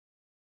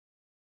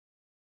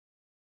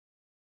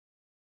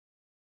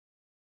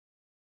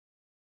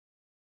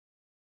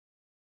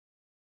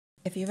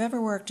If you've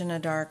ever worked in a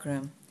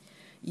darkroom,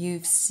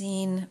 you've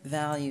seen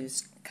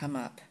values come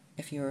up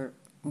if you're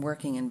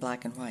working in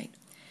black and white.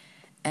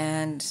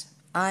 And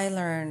I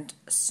learned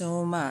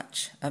so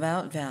much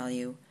about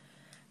value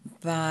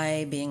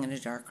by being in a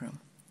darkroom.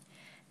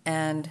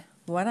 And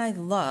what I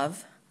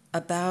love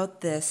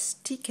about this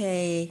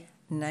TK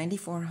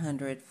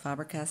 9400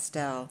 Faber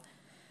Castell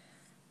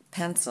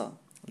pencil,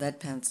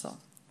 lead pencil,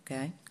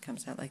 okay,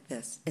 comes out like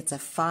this. It's a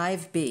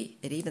 5B.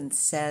 It even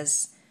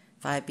says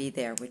 5B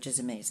there, which is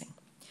amazing.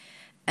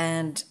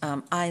 And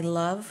I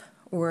love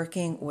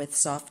working with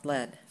soft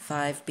lead,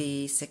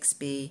 5B,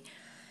 6B,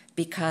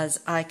 because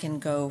I can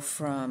go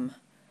from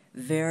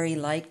very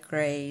light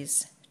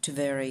grays to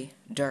very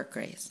dark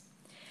grays.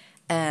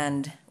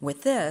 And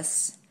with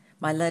this,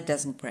 my lead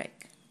doesn't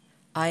break.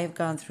 I have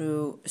gone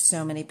through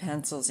so many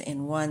pencils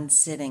in one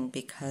sitting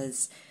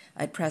because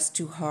I'd press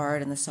too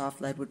hard and the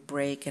soft lead would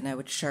break, and I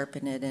would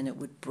sharpen it and it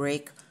would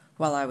break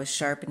while I was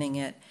sharpening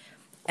it.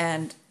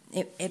 And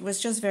it was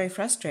just very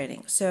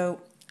frustrating. So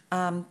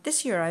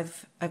this year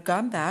I've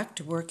gone back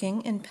to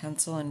working in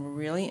pencil and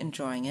really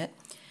enjoying it.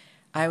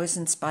 I was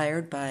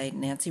inspired by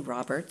Nancy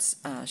Roberts.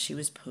 She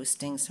was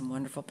posting some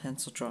wonderful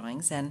pencil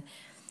drawings, and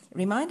it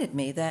reminded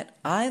me that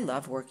I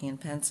love working in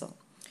pencil.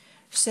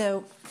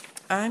 So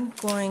I'm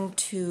going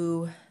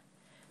to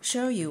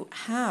show you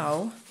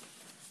how,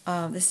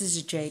 this is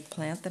a jade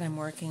plant that I'm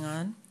working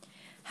on,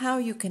 how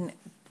you can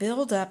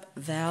build up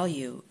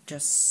value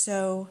just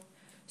so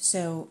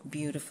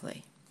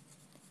beautifully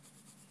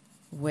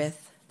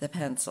with the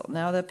pencil.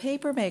 Now the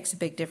paper makes a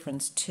big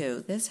difference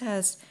too. This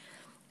has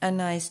a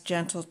nice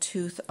gentle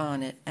tooth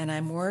on it, and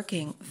I'm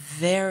working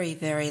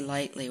very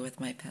lightly with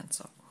my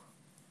pencil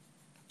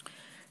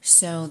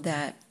so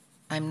that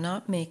I'm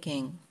not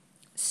making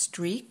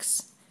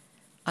streaks.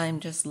 I'm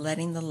just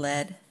letting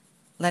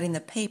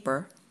the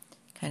paper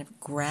kind of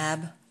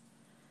grab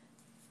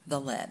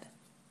the lead.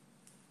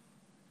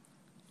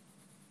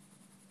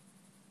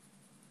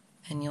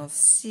 And you'll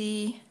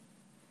see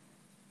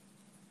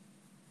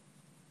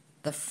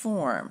the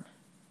form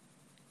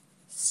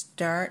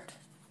start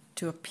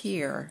to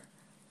appear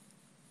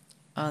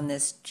on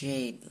this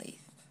jade leaf.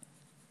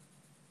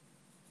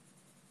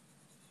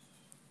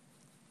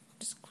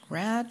 Just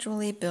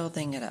gradually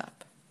building it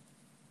up.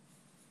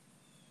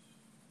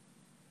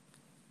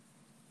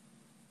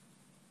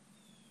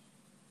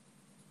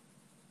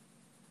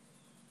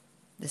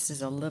 This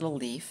is a little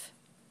leaf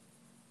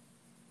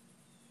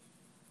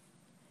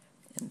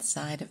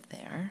inside of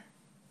there.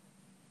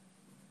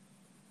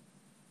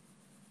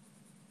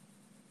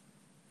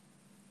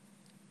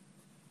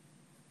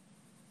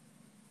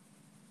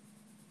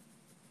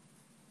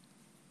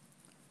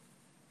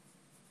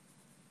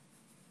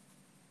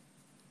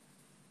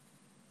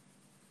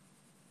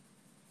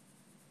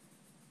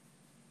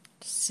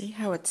 See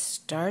how it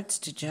starts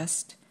to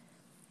just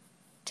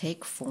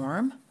take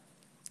form?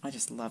 I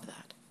just love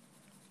that.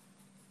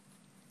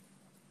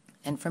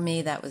 And for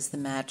me, that was the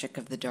magic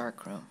of the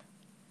darkroom.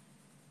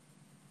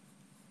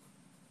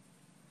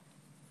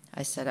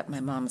 I set up my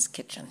mom's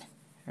kitchen,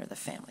 or the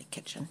family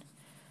kitchen,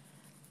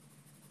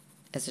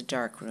 as a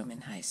darkroom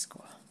in high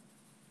school.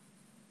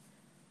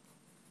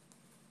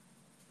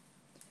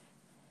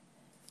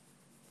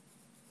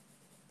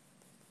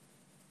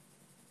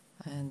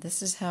 And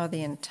this is how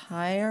the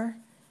entire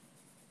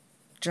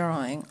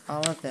drawing,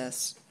 all of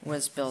this,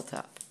 was built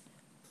up.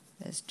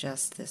 It's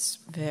just this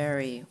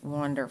very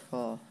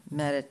wonderful,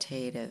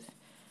 meditative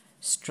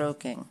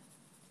stroking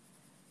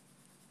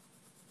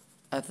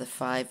of the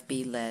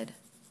 5B lead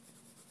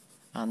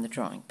on the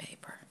drawing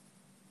paper.